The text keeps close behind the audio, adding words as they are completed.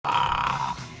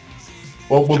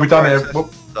Well, we'll be done here. We'll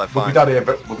be done here.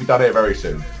 We'll be done here very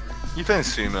soon. You playing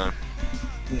sumo?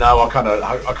 No, I kind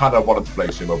of wanted to play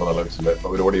sumo by the looks of it,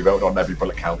 but we'd already voted on every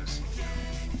bullet counts.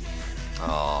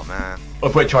 Oh man.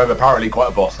 Of which I'm apparently quite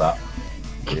a boss at.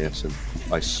 Yes, and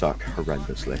I suck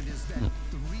horrendously.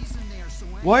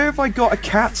 Why have I got a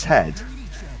cat's head?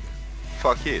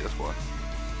 Fuck you, that's why.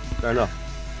 Fair enough.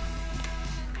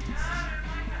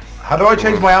 How do I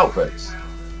change my outfits?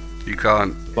 You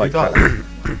can't. Like You don't.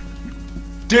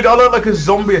 Dude, I look like a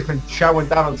zombie that's been chowing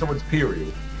down on someone's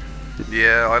period.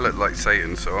 Yeah, I look like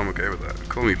Satan, so I'm okay with that.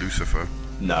 Call me Lucifer.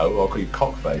 No, I'll call you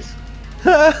cockface.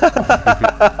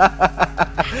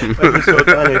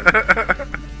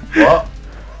 What?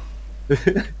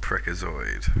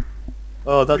 Prickazoid.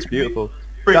 Oh, that's beautiful.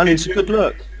 Danny, it's a good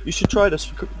look. You should try this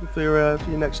for your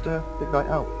next big night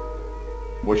out.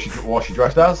 What's she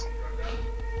dressed as?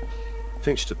 I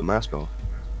think she took the mask off.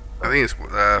 I think it's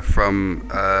from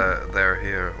They're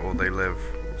Here or They Live,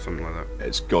 or something like that.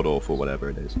 It's god awful,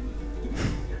 whatever it is.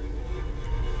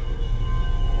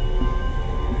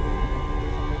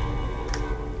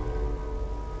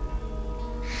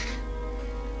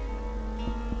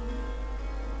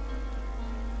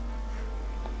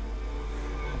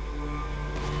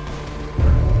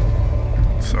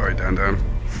 Sorry, Dan.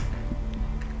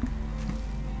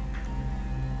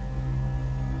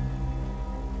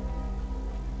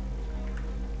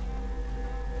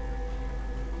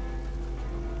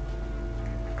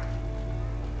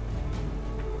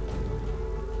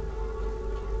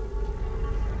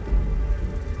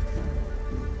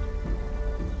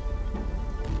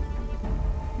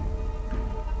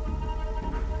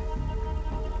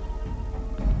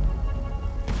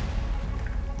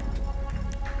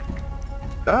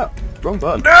 Ah, wrong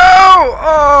button. No!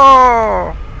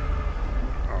 Oh!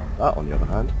 That, on the other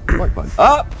hand, right button.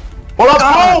 Ah! Well,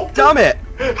 that's Damn it!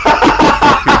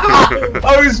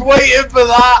 I was waiting for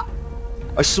that!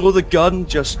 I saw the gun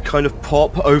just kind of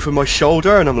pop over my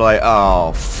shoulder, and I'm like,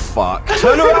 oh, fuck.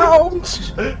 Turn around!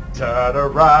 Turn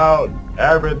around,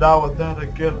 every now and then I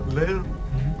get a little...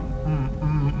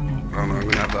 Oh no, I'm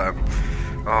gonna have that.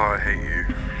 Oh, I hate you.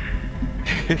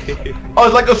 I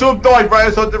was like, I saw him dive right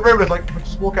outside the room, it's like,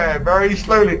 just walk out here very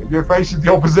slowly, you're facing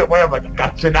the opposite way, I'm like, I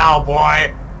got you now,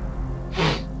 boy!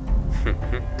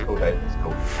 It's cool, Dave, it's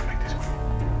cool.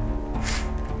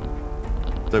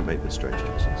 Don't make this strange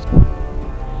kisses.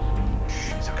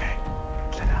 Shh, it's okay.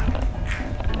 Sit down.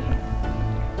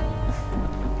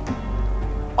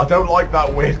 I don't like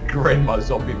that weird grin my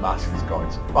zombie mask has got,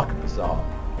 it's fucking bizarre.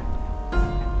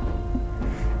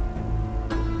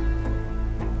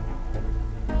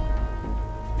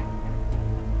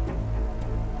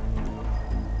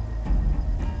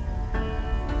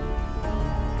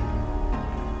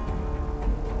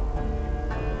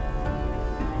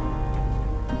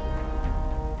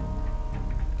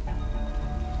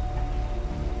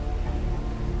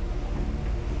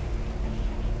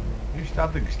 You're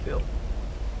standing still.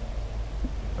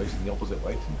 Facing the opposite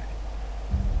way to me.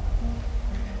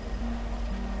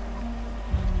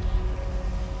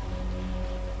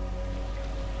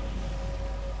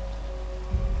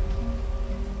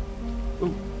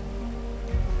 Ooh.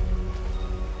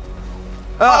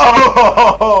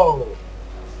 Oh!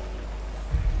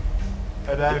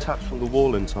 And then, Detached from the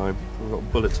wall in time. I got a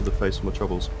bullet to the face of my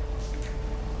troubles.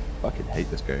 Fucking hate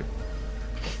this game.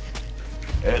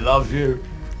 it loves you.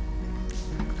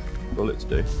 Bullets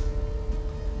do.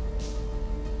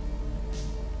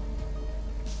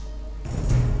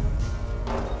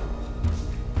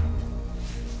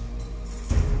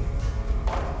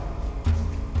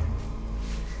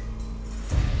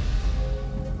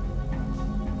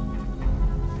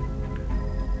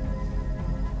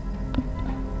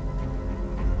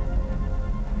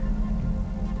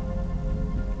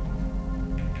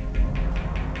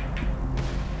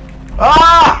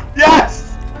 Ah!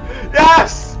 Yes!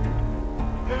 Yes!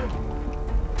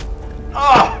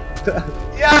 Ah!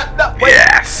 Yeah, no, wait.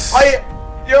 Yes!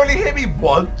 You only hit me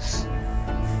once.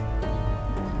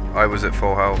 I was at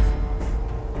full health.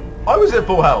 I was at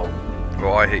full health.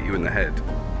 Well, I hit you in the head.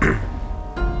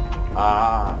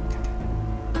 Ah.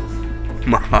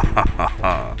 You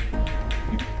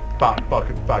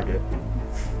fucking faggot.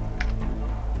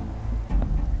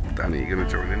 Danny, you gonna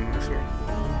join in this one?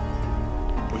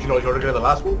 Would you not want to go to the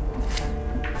last one?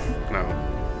 No.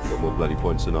 Got more bloody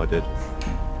points than I did.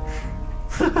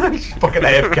 Fucking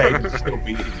AFK, just still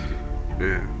beating you.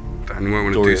 Yeah. Dan, you won't want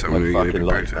to Story do of something my or you're fucking gonna be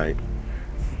life, booted. mate.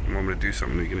 You want me to do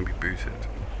something or you're gonna be booted.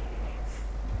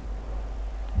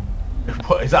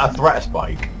 What, is that a threat,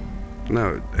 Spike?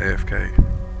 No, AFK.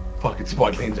 Fucking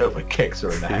Spike leans over, kicks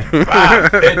her in the head. Bam,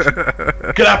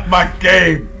 bitch! Get off my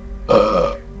game!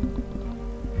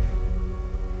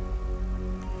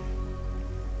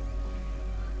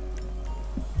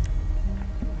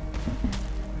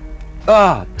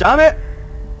 Ah, damn it!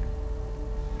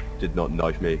 Did not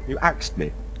knife me. You axed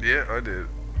me. Yeah, I did.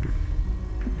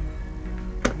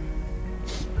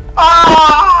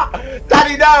 Ah!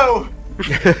 Daddy, no!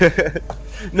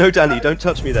 No, Danny, don't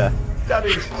touch me there.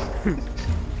 Daddy.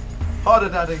 Harder,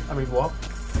 Daddy. I mean, what?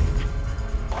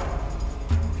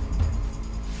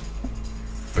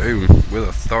 Boom, with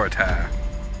authority.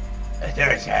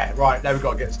 Right, now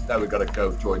we gotta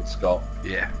go join Scott.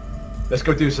 Yeah. Let's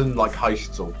go do some like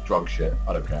heists or drug shit.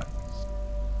 I don't care.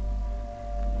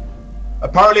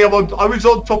 Apparently I was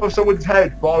on top of someone's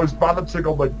head, but I was balancing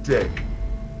on my dick.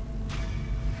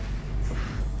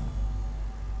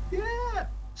 Yeah.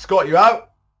 Scott, you out?